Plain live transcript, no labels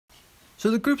So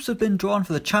the groups have been drawn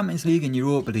for the Champions League and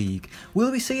Europa League.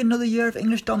 Will we see another year of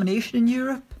English domination in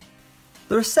Europe?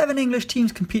 There are 7 English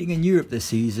teams competing in Europe this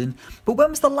season, but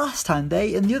when was the last time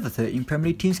they and the other 13 Premier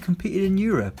League teams competed in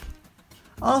Europe?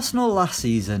 Arsenal last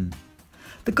season.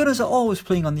 The Gunners are always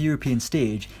playing on the European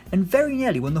stage and very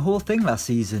nearly won the whole thing last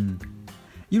season.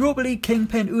 Europa League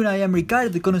kingpin Unai Emery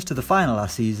guided the Gunners to the final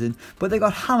last season, but they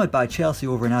got hammered by Chelsea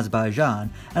over in Azerbaijan,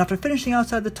 and after finishing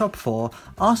outside the top 4,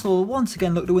 Arsenal will once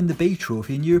again look to win the B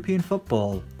trophy in European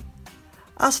football.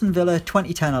 Aston Villa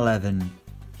 2010-11.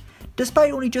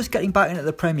 Despite only just getting back into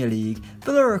the Premier League,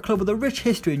 Villa are a club with a rich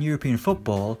history in European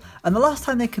football, and the last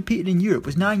time they competed in Europe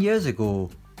was 9 years ago.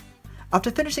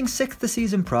 After finishing 6th the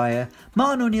season prior,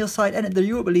 Martin O'Neill's side entered the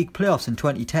Europa League playoffs in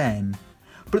 2010.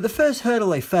 But at the first hurdle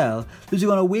they fell, losing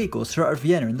on away goals to Hertha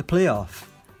Vienna in the playoff.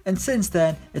 And since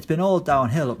then, it's been all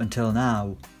downhill up until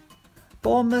now.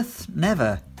 Bournemouth,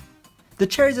 never. The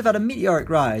Cherries have had a meteoric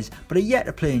rise, but are yet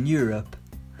to play in Europe.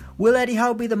 Will Eddie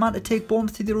Howe be the man to take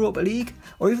Bournemouth to the Europa League,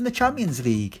 or even the Champions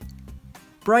League?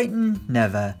 Brighton,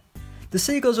 never. The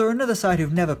Seagulls are another side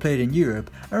who've never played in Europe,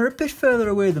 and are a bit further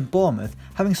away than Bournemouth,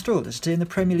 having struggled to stay in the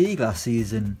Premier League last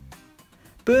season.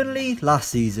 Burnley, last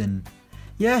season.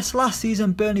 Yes, last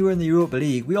season Burnley were in the Europa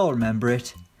League, we all remember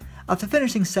it. After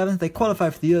finishing 7th, they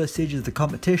qualified for the early stages of the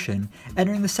competition,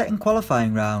 entering the second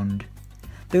qualifying round.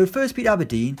 They would first beat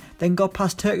Aberdeen, then got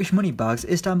past Turkish moneybags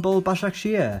Istanbul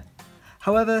Başakşehir.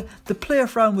 However, the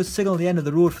playoff round would signal the end of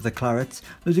the road for the Clarets,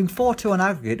 losing 4-2 on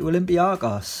aggregate to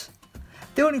Olympiacos.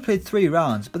 They only played 3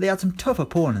 rounds, but they had some tough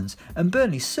opponents, and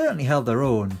Burnley certainly held their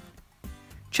own.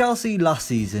 Chelsea last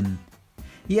season.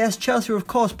 Yes, Chelsea were of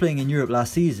course playing in Europe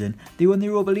last season, they won the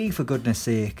Europa League for goodness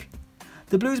sake.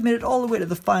 The Blues made it all the way to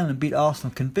the final and beat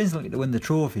Arsenal convincingly to win the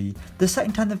trophy, the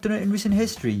second time they've done it in recent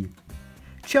history.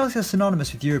 Chelsea are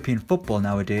synonymous with European football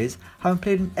nowadays, having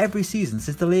played in every season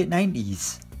since the late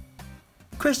 90s.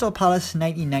 Crystal Palace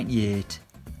 1998.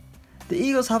 The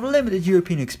Eagles have limited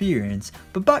European experience,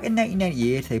 but back in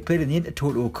 1998 they played in the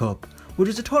Intertoto Cup, which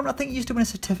is a tournament I think you used to win a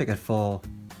certificate for.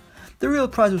 The real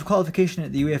prize was qualification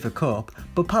at the UEFA Cup,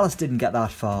 but Palace didn't get that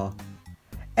far.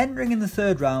 Entering in the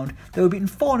 3rd round, they were beaten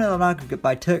 4-0 on aggregate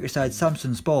by Turkish side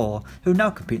Samsunspor, who now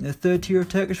compete in the 3rd tier of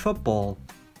Turkish football.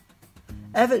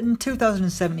 Everton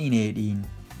 2017-18.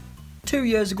 2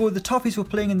 years ago, the Toffees were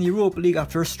playing in the Europa League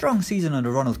after a strong season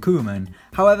under Ronald Koeman,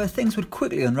 however things would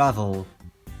quickly unravel.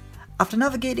 After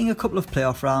navigating a couple of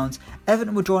playoff rounds,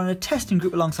 Everton were drawn in a testing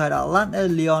group alongside Atalanta,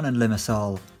 Lyon and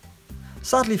Limassol.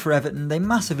 Sadly for Everton, they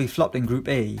massively flopped in Group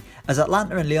A, as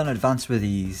Atlanta and Lyon advanced with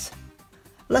ease.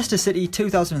 Leicester City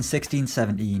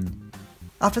 2016-17.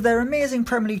 After their amazing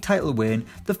Premier League title win,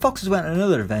 the Foxes went on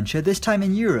another adventure, this time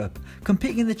in Europe,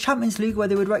 competing in the Champions League where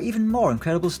they would write even more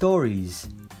incredible stories.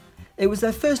 It was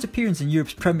their first appearance in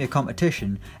Europe's Premier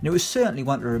competition, and it was certainly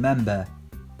one to remember.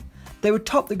 They would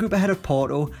top the group ahead of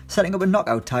Porto, setting up a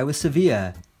knockout tie with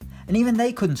Sevilla. And even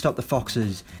they couldn't stop the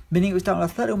Foxes, meaning it was down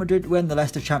to Atletico Madrid to win the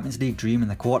Leicester Champions League dream in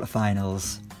the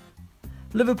quarter-finals.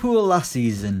 Liverpool last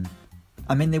season.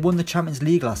 I mean, they won the Champions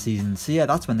League last season, so yeah,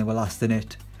 that's when they were last in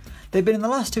it. They've been in the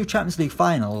last 2 Champions League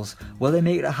finals, will they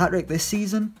make it a hat-trick this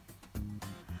season?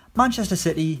 Manchester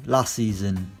City last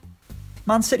season.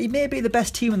 Man City may be the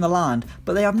best team in the land,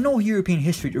 but they have no European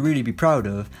history to really be proud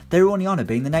of, their only honour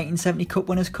being the 1970 Cup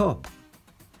Winners' Cup.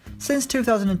 Since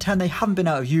 2010 they haven't been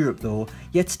out of Europe though,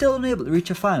 yet still unable to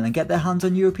reach a final and get their hands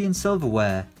on European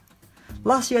silverware.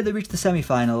 Last year they reached the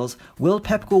semi-finals. Will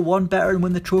Pep go one better and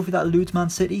win the trophy that eludes Man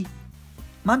City?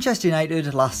 Manchester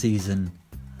United last season.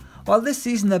 While this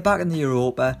season they're back in the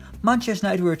Europa, Manchester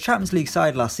United were a Champions League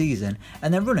side last season,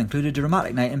 and their run included a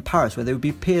dramatic night in Paris where they would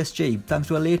beat PSG thanks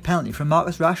to a late penalty from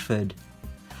Marcus Rashford.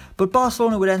 But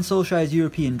Barcelona would end Solskjaer's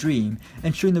European dream,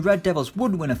 ensuring the Red Devils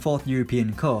wouldn't win a 4th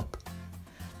European Cup.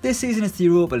 This season it's the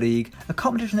Europa League, a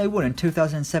competition they won in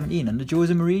 2017 under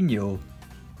Jose Mourinho.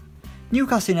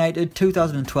 Newcastle United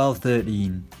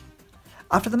 2012-13.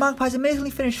 After the Magpies amazingly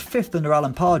finished 5th under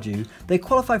Alan Pardew, they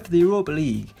qualified for the Europa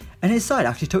League, and his side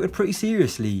actually took it pretty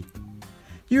seriously.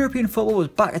 European football was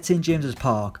back at St James's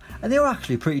Park, and they were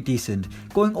actually pretty decent,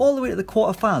 going all the way to the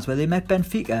quarter-finals where they met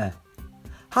Benfica.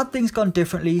 Had things gone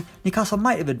differently, Newcastle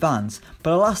might have advanced,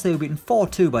 but alas they were beaten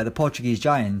 4-2 by the Portuguese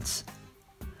giants.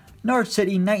 Norwich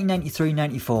City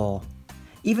 1993-94.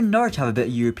 Even Norwich have a bit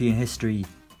of European history.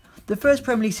 The first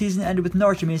Premier League season ended with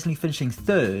Norwich amazingly finishing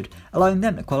 3rd, allowing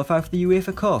them to qualify for the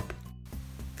UEFA Cup.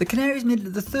 The Canaries made it to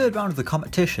the 3rd round of the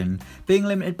competition, being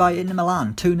limited by Inter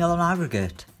Milan 2-0 on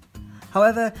aggregate.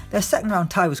 However, their second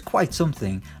round tie was quite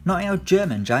something, knocking out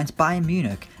German giants Bayern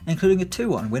Munich, including a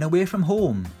 2-1 win away from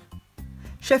home.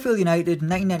 Sheffield United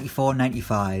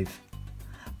 1994-95.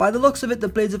 By the looks of it, the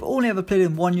Blades have only ever played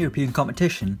in one European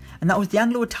competition, and that was the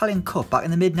Anglo-Italian Cup back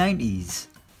in the mid-90s.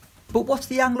 But what's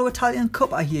the Anglo-Italian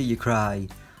Cup, I hear you cry?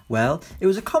 Well, it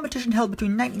was a competition held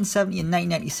between 1970 and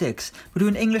 1996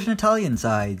 between English and Italian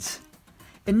sides.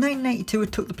 In 1992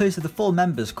 it took the place of the full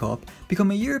Members' Cup,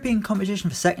 becoming a European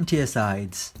competition for second tier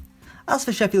sides. As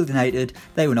for Sheffield United,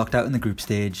 they were knocked out in the group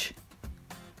stage.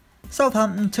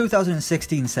 Southampton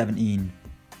 2016-17.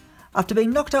 After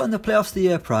being knocked out in the playoffs the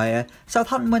year prior,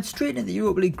 Southampton went straight into the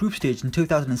Europa League group stage in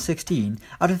 2016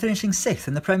 after finishing 6th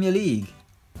in the Premier League.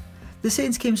 The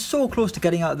Saints came so close to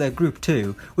getting out of their group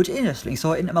too, which interestingly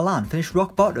saw Inter Milan finish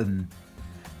rock bottom.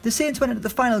 The Saints went into the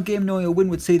final game knowing a win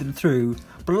would see them through,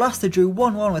 but alas they drew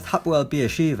 1-1 with Hapoel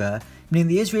Beersheva, meaning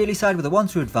the Israeli side were the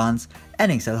ones to advance,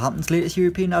 ending Southampton's latest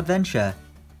European adventure.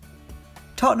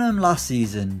 Tottenham last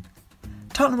season.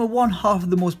 Tottenham were one half of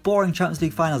the most boring Champions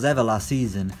League finals ever last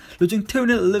season, losing 2-0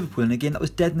 to Liverpool in a game that was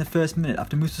dead in the first minute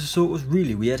after Moussa Sissoko's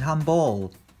really weird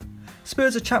handball.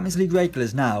 Spurs are Champions League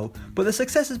regulars now, but their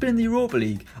success has been in the Europa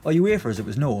League, or UEFA as it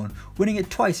was known, winning it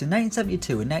twice in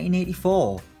 1972 and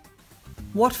 1984.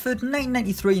 Watford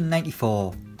 1993 and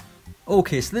 94.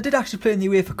 Okay, so they did actually play in the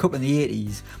UEFA Cup in the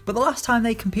 80s, but the last time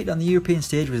they competed on the European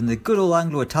stage was in the good old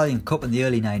Anglo-Italian Cup in the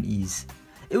early 90s.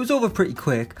 It was over pretty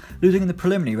quick, losing in the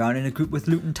preliminary round in a group with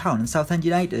Luton Town and Southend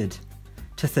United.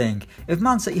 To think, if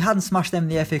Man City hadn't smashed them in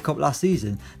the FA Cup last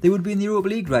season, they would be in the Europa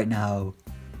League right now.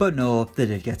 But no, they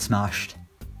did get smashed.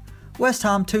 West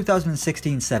Ham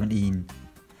 2016-17.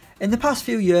 In the past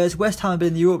few years, West Ham have been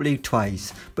in the Europa League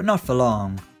twice, but not for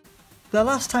long. Their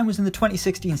last time was in the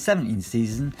 2016-17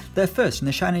 season, their first in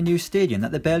the shiny new stadium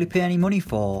that they barely pay any money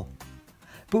for.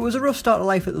 But it was a rough start to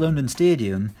life at the London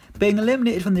Stadium, being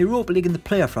eliminated from the Europa League in the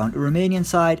playoff round to Romanian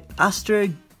side Astra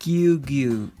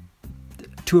Giurgiu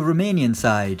to a Romanian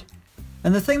side.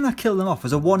 And the thing that killed them off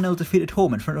was a 1-0 defeat at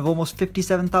home in front of almost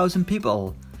 57,000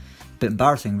 people. Bit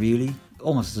embarrassing really,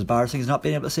 almost as embarrassing as not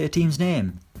being able to say a team's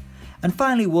name. And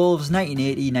finally Wolves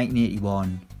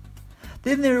 1980-1981.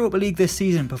 They're in the Europa League this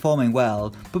season performing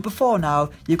well, but before now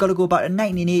you've got to go back to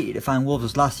 1980 to find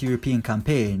Wolves' last European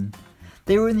campaign.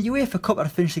 They were in the UEFA Cup after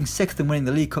finishing 6th and winning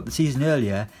the League Cup the season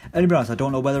earlier, and to be honest I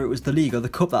don't know whether it was the League or the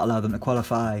Cup that allowed them to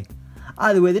qualify.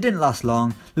 Either way they didn't last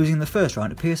long, losing in the first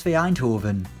round to PSV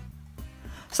Eindhoven.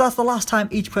 So that's the last time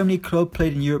each Premier League club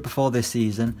played in Europe before this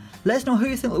season. Let us know who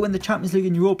you think will win the Champions League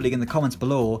and Europa League in the comments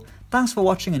below. Thanks for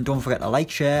watching and don't forget to like,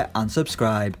 share and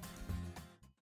subscribe.